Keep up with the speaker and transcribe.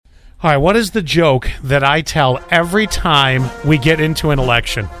All right, what is the joke that I tell every time we get into an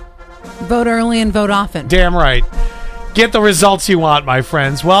election? Vote early and vote often. Damn right. Get the results you want, my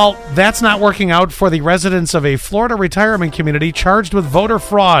friends. Well, that's not working out for the residents of a Florida retirement community charged with voter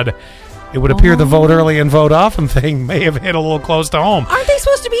fraud. It would appear the vote early and vote often thing may have hit a little close to home. Aren't they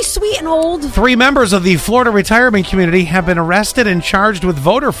supposed to be sweet and old? 3 members of the Florida retirement community have been arrested and charged with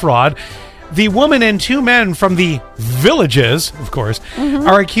voter fraud. The woman and 2 men from the Villages, of course,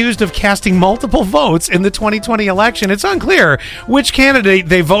 are accused of casting multiple votes in the 2020 election. It's unclear which candidate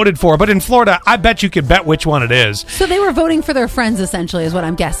they voted for, but in Florida, I bet you could bet which one it is. So they were voting for their friends, essentially, is what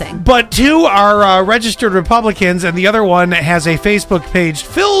I'm guessing. But 2 are registered Republicans, and the other one has a Facebook page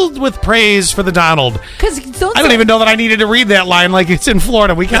filled with praise for the Donald. I don't even know that I needed to read that line like it's in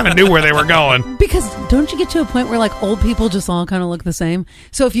Florida. We kind of knew where they were going. Because don't you get to a point where like old people just all kind of look the same?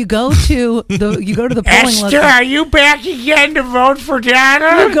 So if you go to the polling Esther, are you back again to vote for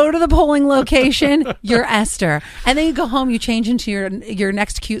Donald? You go to the polling location, you're Esther. And then you go home, you change into your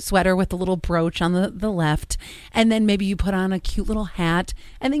next cute sweater with the little brooch on the left. And then maybe you put on a cute little hat.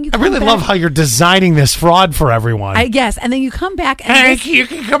 And then you come I really back. love how you're designing this fraud for everyone. Yes. And then you come back. And Hank, you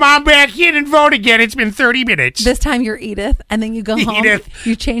can come on back in and vote again. It's been 30 minutes. This time you're Edith. And then you go home. Edith.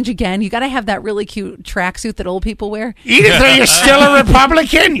 You change again. You got to have that really cute tracksuit that old people wear. Edith, are you still a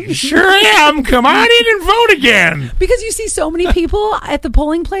Republican? Sure am. Come on in and vote again. Because you see so many people at the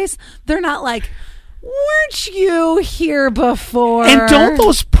polling place, they're not like, weren't you here before? And don't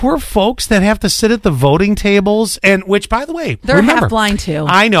those poor folks that have to sit at the voting tables, and which, by the way, they're remember, half blind too.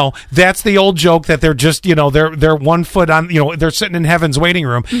 I know. That's the old joke that they're just, they're 1 foot on, they're sitting in heaven's waiting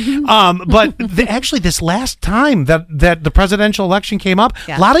room. But actually, this last time that the presidential election came up,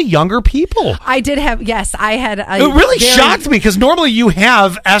 a lot of younger people. I did have, yes, I had. It really shocked me because normally you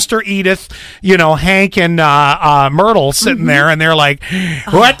have Esther, Edith, Hank, and Myrtle sitting there, and they're like,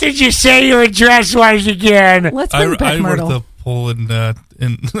 "What did you say your address was again?" Let's bring back Myrtle. I worked the poll in that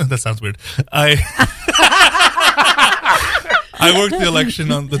sounds weird. I worked the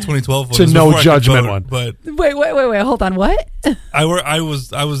election on the 2012 one. It's a no judgment one. But wait, hold on. What? I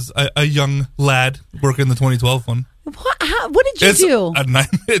was a young lad working the 2012 one. What did you do?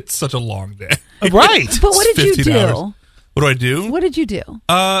 It's such a long day. Right. But what did you do? Hours. What do I do? What did you do?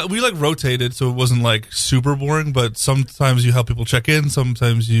 We rotated, so it wasn't super boring. But sometimes you help people check in.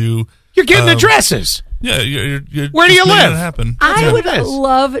 Sometimes you're getting addresses. Yeah, you're where do you live? Happen. I would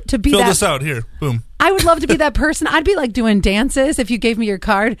love to be Fill that. this out here. Boom. I would love to be that person. I'd be doing dances. If you gave me your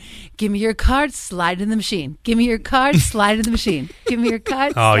card, give me your card, slide in the machine. Give me your card, slide in the machine. Give me your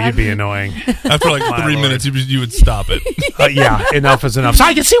card. Oh, you'd be annoying. After 3 minutes, you would stop it. Yeah, enough is enough. So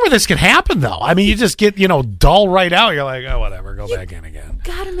I can see where this could happen, though. I mean, you just get dull right out. You're like, oh, whatever, go back in again.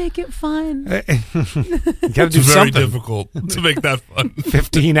 Gotta make it fun. You gotta do it's very something. difficult to make that fun.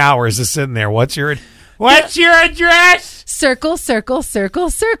 15 hours of sitting there. What's your address? Circle, circle, circle,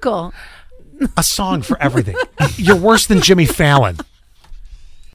 circle. A song for everything. You're worse than Jimmy Fallon.